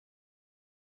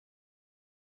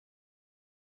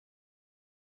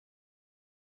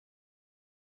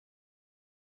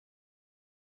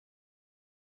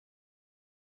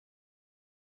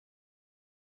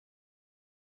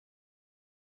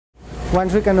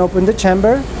Once we can open the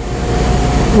chamber,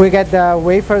 we get the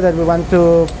wafer that we want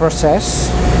to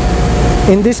process.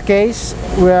 In this case,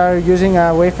 we are using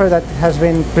a wafer that has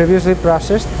been previously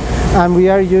processed, and we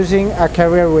are using a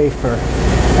carrier wafer.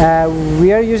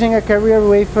 We are using a carrier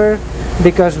wafer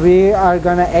because we are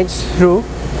gonna etch through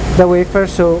the wafer,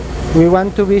 so we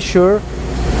want to be sure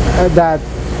that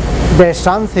there's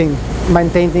something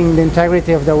maintaining the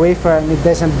integrity of the wafer and it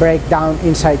doesn't break down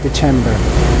inside the chamber.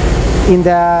 In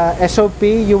the SOP,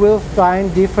 you will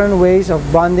find different ways of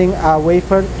bonding a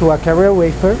wafer to a carrier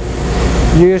wafer.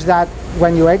 You use that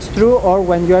when you etch through or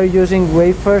when you are using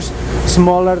wafers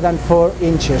smaller than 4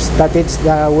 inches. That is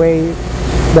the way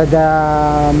that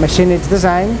the machine is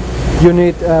designed. You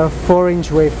need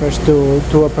 4-inch wafers to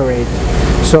operate.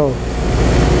 So,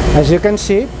 as you can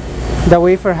see, the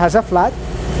wafer has a flat.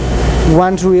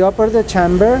 Once we open the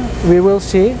chamber, we will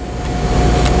see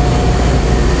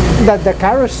that the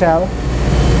carousel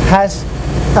has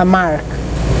a mark.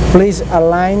 Please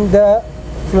align the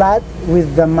flat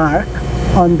with the mark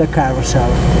on the carousel.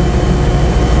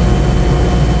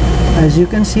 As you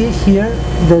can see here,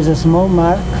 there's a small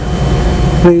mark.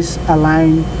 Please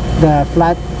align the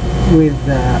flat with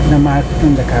the mark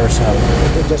in the carousel.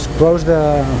 Just close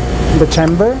the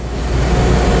chamber,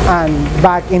 and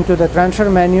back into the transfer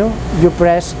menu, you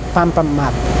press Pump and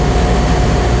Map.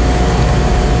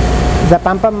 The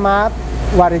Pump and Map,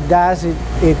 what it does,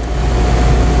 it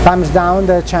pumps down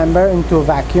the chamber into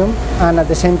vacuum, and at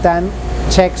the same time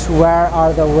checks where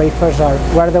the wafers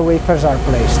are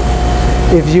placed.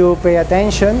 If you pay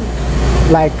attention,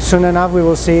 like soon enough we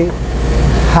will see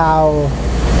how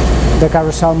the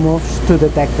carousel moves to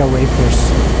detect the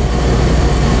wafers.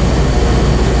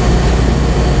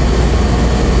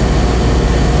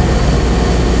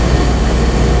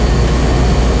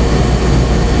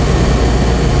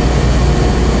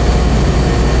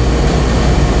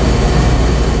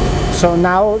 So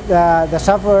now the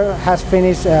software has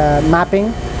finished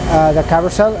mapping the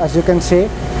carousel. As you can see,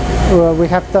 we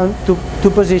have done two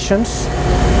positions,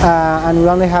 and we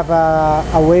only have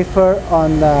a wafer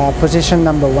on position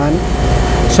number 1.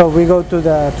 So we go to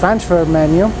the transfer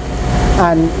menu,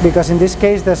 and because in this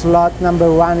case the slot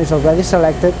number 1 is already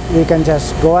selected, we can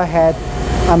just go ahead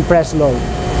and press load.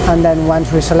 And then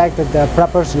once we selected the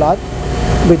proper slot,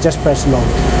 we just press load.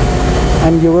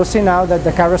 And you will see now that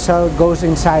the carousel goes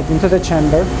inside into the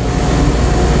chamber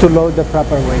to load the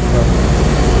proper wafer.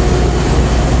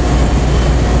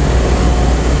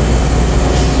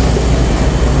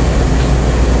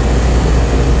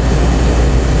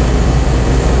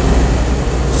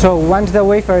 So once the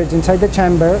wafer is inside the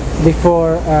chamber,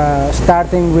 before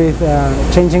starting with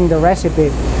changing the recipe,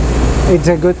 it's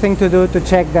a good thing to do to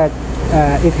check that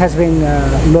it has been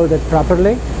loaded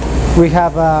properly. We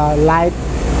have a light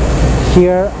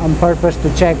here on purpose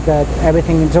to check that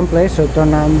everything is in place, so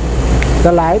turn on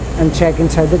the light and check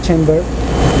inside the chamber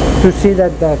to see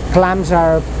that the clamps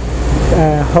are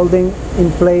holding in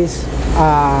place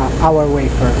our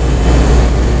wafer.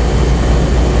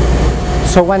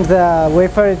 So once the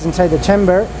wafer is inside the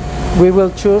chamber, we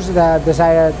will choose the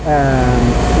desired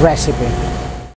recipe.